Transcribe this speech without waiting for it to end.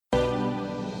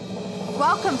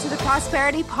Welcome to the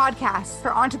Prosperity Podcast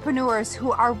for entrepreneurs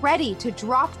who are ready to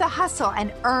drop the hustle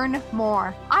and earn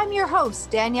more. I'm your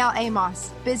host, Danielle Amos,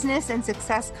 business and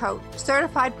success coach,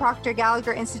 certified Proctor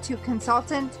Gallagher Institute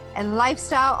consultant, and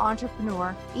lifestyle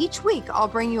entrepreneur. Each week, I'll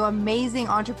bring you amazing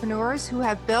entrepreneurs who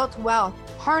have built wealth,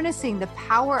 harnessing the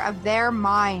power of their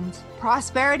mind.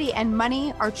 Prosperity and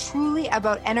money are truly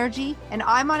about energy, and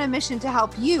I'm on a mission to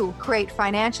help you create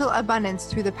financial abundance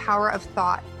through the power of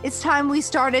thought. It's time we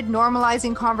started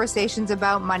normalizing conversations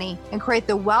about money and create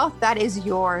the wealth that is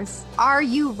yours. Are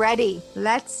you ready?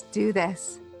 Let's do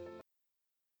this.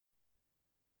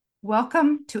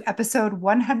 Welcome to episode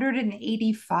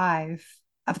 185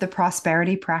 of the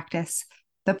Prosperity Practice,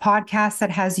 the podcast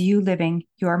that has you living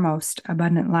your most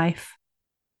abundant life.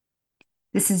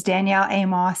 This is Danielle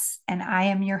Amos, and I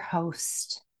am your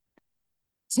host.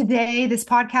 Today, this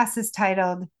podcast is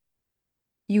titled,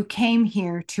 You Came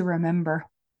Here to Remember.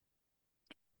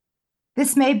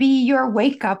 This may be your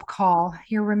wake-up call,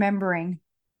 your remembering.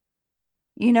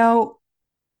 You know,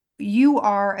 you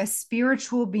are a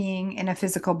spiritual being in a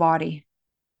physical body.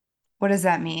 What does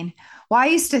that mean? Well, I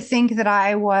used to think that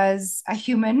I was a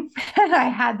human and I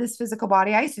had this physical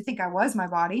body. I used to think I was my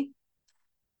body.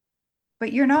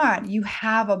 But you're not. You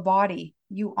have a body.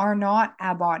 You are not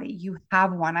a body. You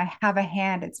have one. I have a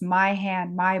hand. It's my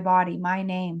hand, my body, my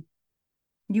name.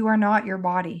 You are not your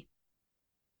body.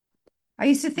 I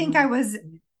used to think I was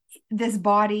this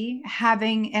body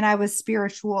and I was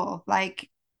spiritual. Like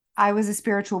I was a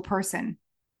spiritual person.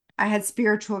 I had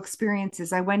spiritual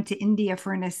experiences. I went to India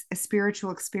for a spiritual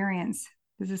experience.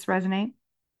 Does this resonate?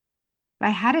 But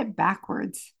I had it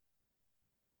backwards.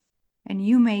 And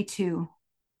you may too.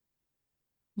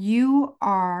 You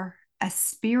are a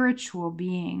spiritual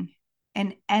being,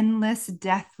 an endless,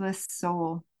 deathless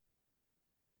soul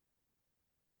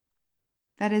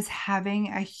that is having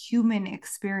a human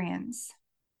experience.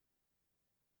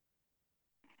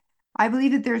 I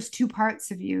believe that there's two parts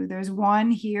of you. There's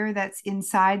one here that's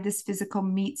inside this physical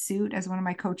meat suit, as one of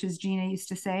my coaches, Gina, used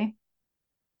to say.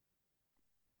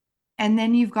 And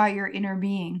then you've got your inner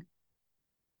being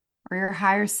or your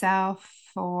higher self,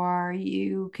 or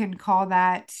you can call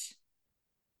that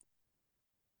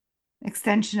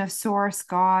extension of source,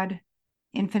 God,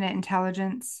 infinite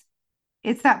intelligence.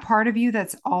 It's that part of you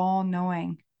that's all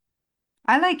knowing.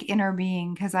 I like inner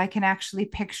being because I can actually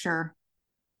picture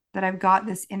that I've got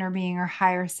this inner being or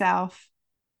higher self.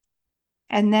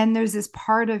 And then there's this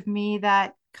part of me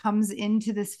that comes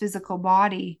into this physical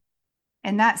body.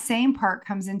 And that same part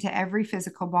comes into every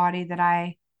physical body that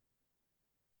I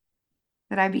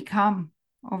become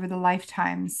over the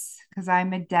lifetimes, because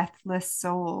I'm a deathless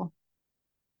soul.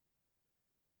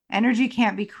 Energy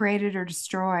can't be created or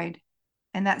destroyed.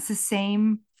 And that's the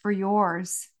same for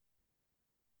yours.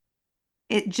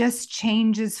 It just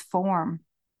changes form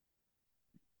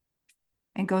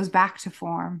and goes back to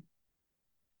form.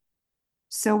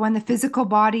 So when the physical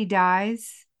body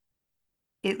dies,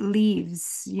 it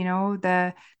leaves,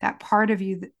 that part of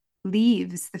you that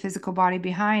leaves the physical body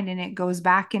behind, and it goes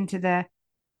back into the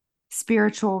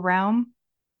spiritual realm.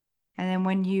 And then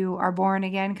when you are born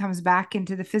again, comes back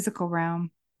into the physical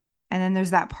realm. And then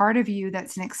there's that part of you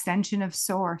that's an extension of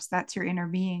source. That's your inner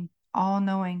being, all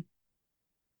knowing.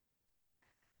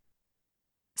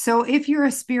 So if you're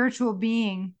a spiritual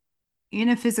being in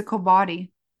a physical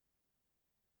body,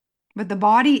 but the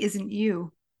body isn't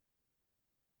you,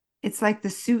 it's like the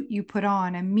suit you put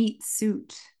on, a meat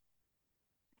suit.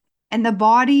 And the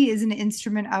body is an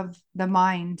instrument of the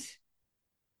mind.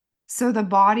 So the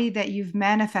body that you've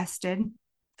manifested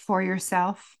for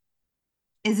yourself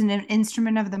is an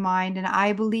instrument of the mind. And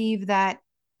I believe that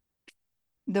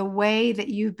the way that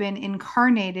you've been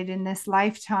incarnated in this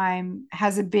lifetime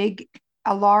has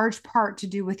a large part to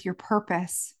do with your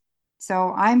purpose.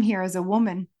 So I'm here as a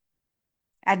woman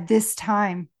at this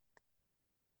time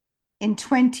in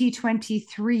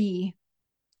 2023,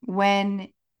 when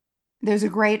there's a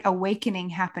great awakening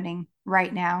happening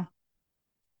right now.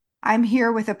 I'm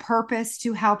here with a purpose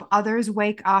to help others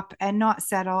wake up and not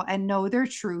settle and know their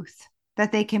truth,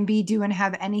 that they can be, do, and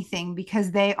have anything,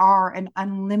 because they are an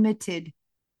unlimited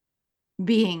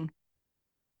being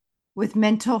with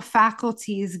mental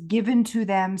faculties given to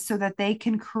them so that they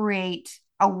can create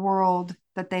a world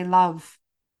that they love.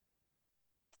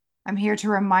 I'm here to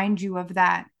remind you of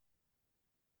that.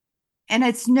 And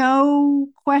it's no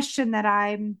question that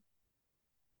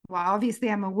obviously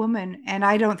I'm a woman, and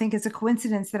I don't think it's a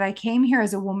coincidence that I came here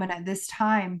as a woman at this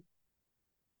time.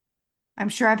 I'm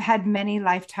sure I've had many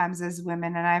lifetimes as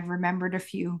women, and I've remembered a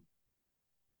few.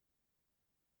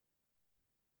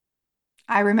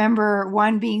 I remember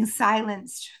one being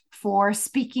silenced for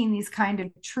speaking these kind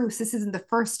of truths. This isn't the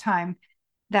first time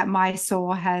that my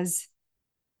soul has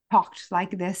talked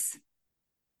like this.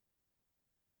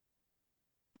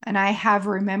 And I have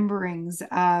rememberings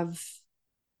of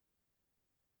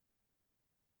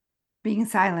being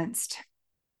silenced.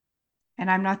 And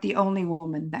I'm not the only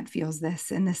woman that feels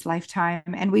this in this lifetime.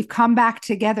 And we've come back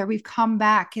together. We've come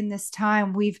back in this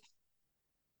time. We've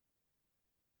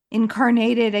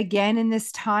incarnated again in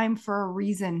this time for a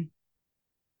reason.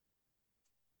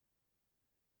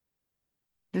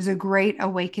 There's a great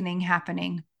awakening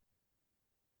happening.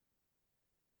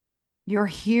 You're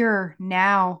here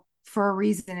now for a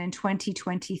reason in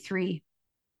 2023.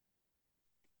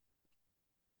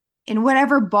 In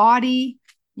whatever body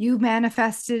you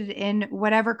manifested, in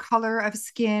whatever color of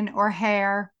skin or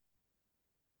hair,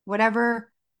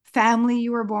 whatever family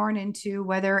you were born into,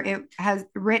 whether it has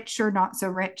rich or not so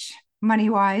rich,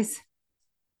 money-wise,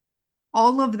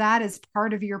 all of that is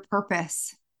part of your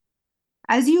purpose.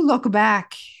 As you look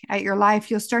back at your life,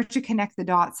 you'll start to connect the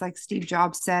dots, like Steve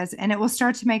Jobs says, and it will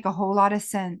start to make a whole lot of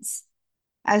sense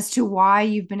as to why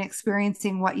you've been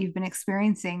experiencing what you've been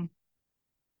experiencing.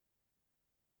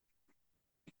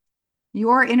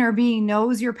 Your inner being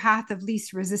knows your path of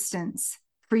least resistance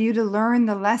for you to learn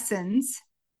the lessons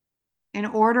in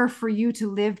order for you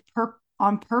to live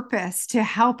on purpose, to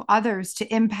help others,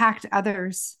 to impact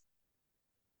others.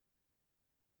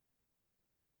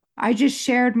 I just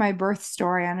shared my birth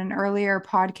story on an earlier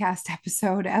podcast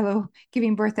episode.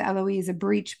 Giving birth to Eloise, a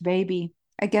breech baby.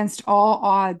 Against all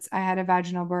odds, I had a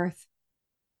vaginal birth.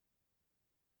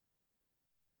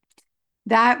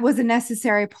 That was a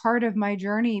necessary part of my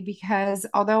journey because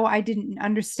although I didn't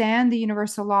understand the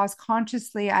universal laws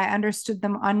consciously, I understood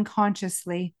them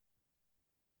unconsciously.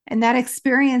 And that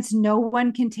experience, no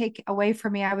one can take away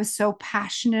from me. I was so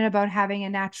passionate about having a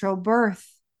natural birth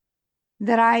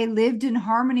that I lived in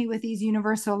harmony with these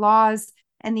universal laws,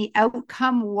 and the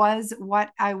outcome was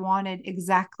what I wanted,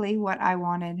 exactly what I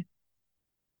wanted.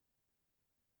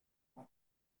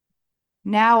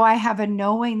 Now I have a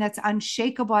knowing that's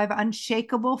unshakable. I have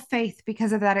unshakable faith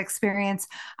because of that experience.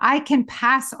 I can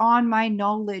pass on my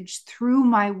knowledge through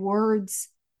my words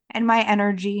and my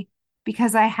energy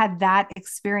because I had that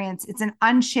experience. It's an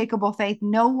unshakable faith.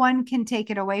 No one can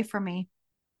take it away from me.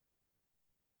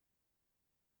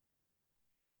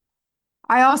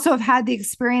 I also have had the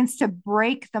experience to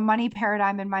break the money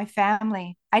paradigm in my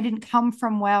family. I didn't come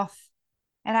from wealth.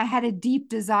 And I had a deep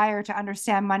desire to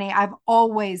understand money. I've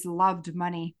always loved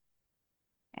money,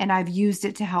 and I've used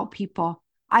it to help people.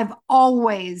 I've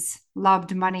always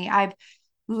loved money. I've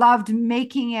loved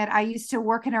making it. I used to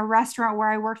work in a restaurant where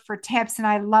I worked for tips, and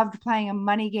I loved playing a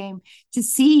money game to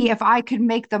see if I could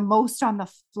make the most on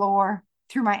the floor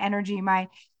through my energy,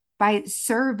 by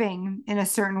serving in a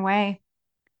certain way.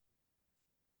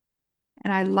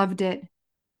 And I loved it.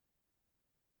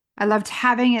 I loved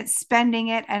having it, spending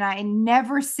it, and I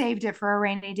never saved it for a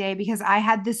rainy day because I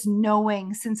had this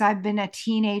knowing since I've been a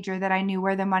teenager that I knew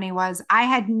where the money was. I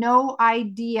had no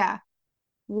idea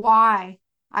why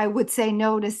I would say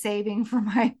no to saving for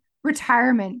my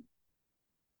retirement.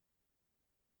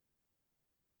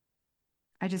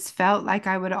 I just felt like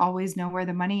I would always know where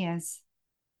the money is.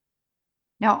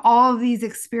 Now, all of these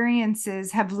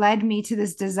experiences have led me to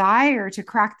this desire to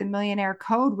crack the millionaire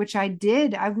code, which I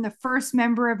did. I'm the first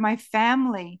member of my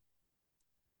family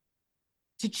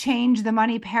to change the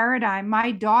money paradigm.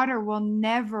 My daughter will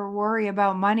never worry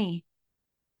about money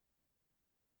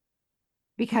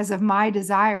because of my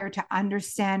desire to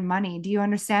understand money. Do you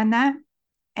understand that?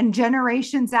 And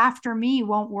generations after me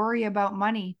won't worry about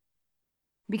money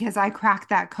because I cracked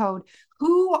that code.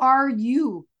 Who are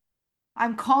you?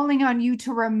 I'm calling on you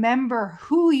to remember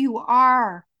who you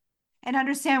are and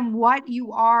understand what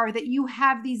you are, that you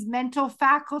have these mental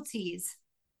faculties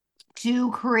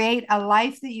to create a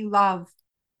life that you love.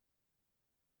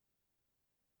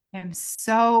 I'm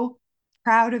so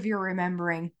proud of your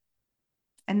remembering.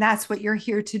 And that's what you're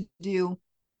here to do.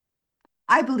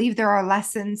 I believe there are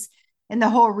lessons, and the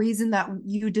whole reason that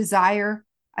you desire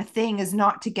a thing is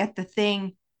not to get the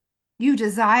thing. You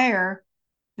desire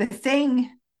the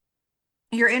thing.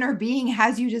 Your inner being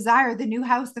has you desire the new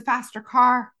house, the faster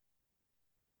car,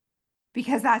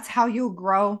 because that's how you'll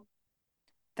grow.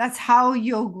 That's how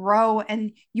you'll grow.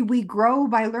 And we grow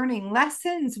by learning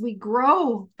lessons. We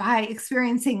grow by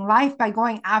experiencing life, by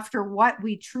going after what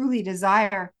we truly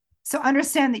desire. So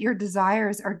understand that your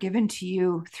desires are given to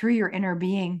you through your inner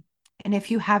being. And if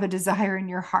you have a desire in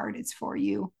your heart, it's for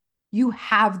you. You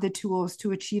have the tools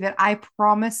to achieve it. I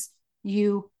promise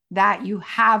you that you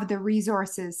have the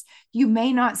resources. You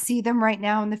may not see them right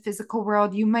now in the physical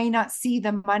world. You may not see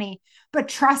the money, but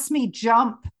trust me,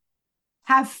 jump.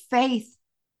 Have faith.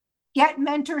 Get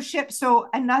mentorship so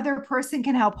another person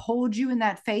can help hold you in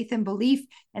that faith and belief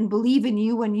and believe in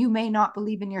you when you may not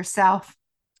believe in yourself.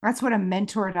 That's what a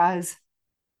mentor does.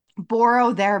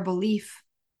 Borrow their belief.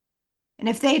 And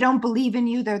if they don't believe in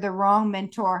you, they're the wrong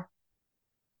mentor.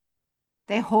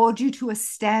 They hold you to a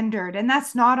standard, and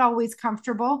that's not always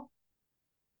comfortable.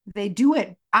 They do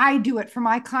it. I do it for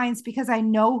my clients because I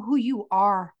know who you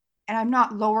are, and I'm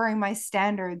not lowering my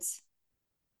standards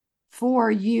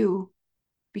for you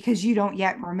because you don't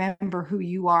yet remember who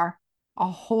you are.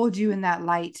 I'll hold you in that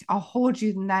light. I'll hold you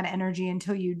in that energy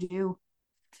until you do.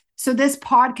 So this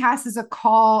podcast is a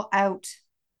call out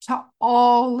to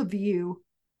all of you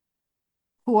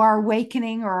who are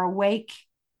awakening or awake,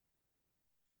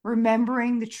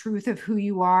 remembering the truth of who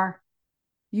you are.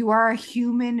 You are a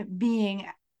human being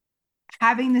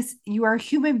having this, you are a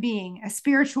human being, a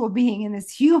spiritual being in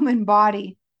this human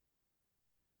body.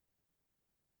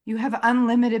 You have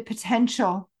unlimited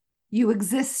potential. You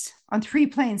exist on 3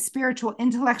 planes: spiritual,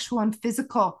 intellectual, and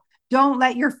physical. Don't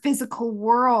let your physical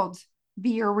world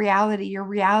be your reality. Your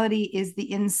reality is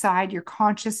the inside. Your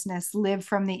consciousness live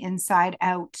from the inside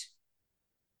out.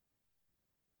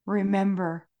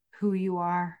 Remember who you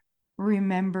are.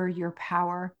 Remember your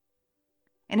power.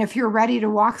 And if you're ready to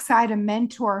walk beside a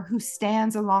mentor who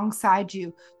stands alongside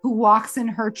you, who walks in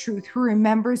her truth, who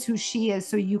remembers who she is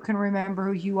so you can remember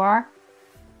who you are,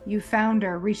 you found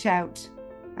her. Reach out.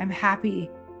 I'm happy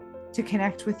to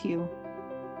connect with you.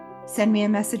 Send me a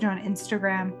message on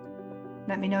Instagram.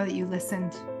 Let me know that you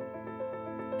listened.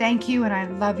 Thank you, and I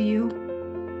love you.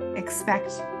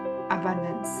 Expect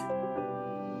abundance.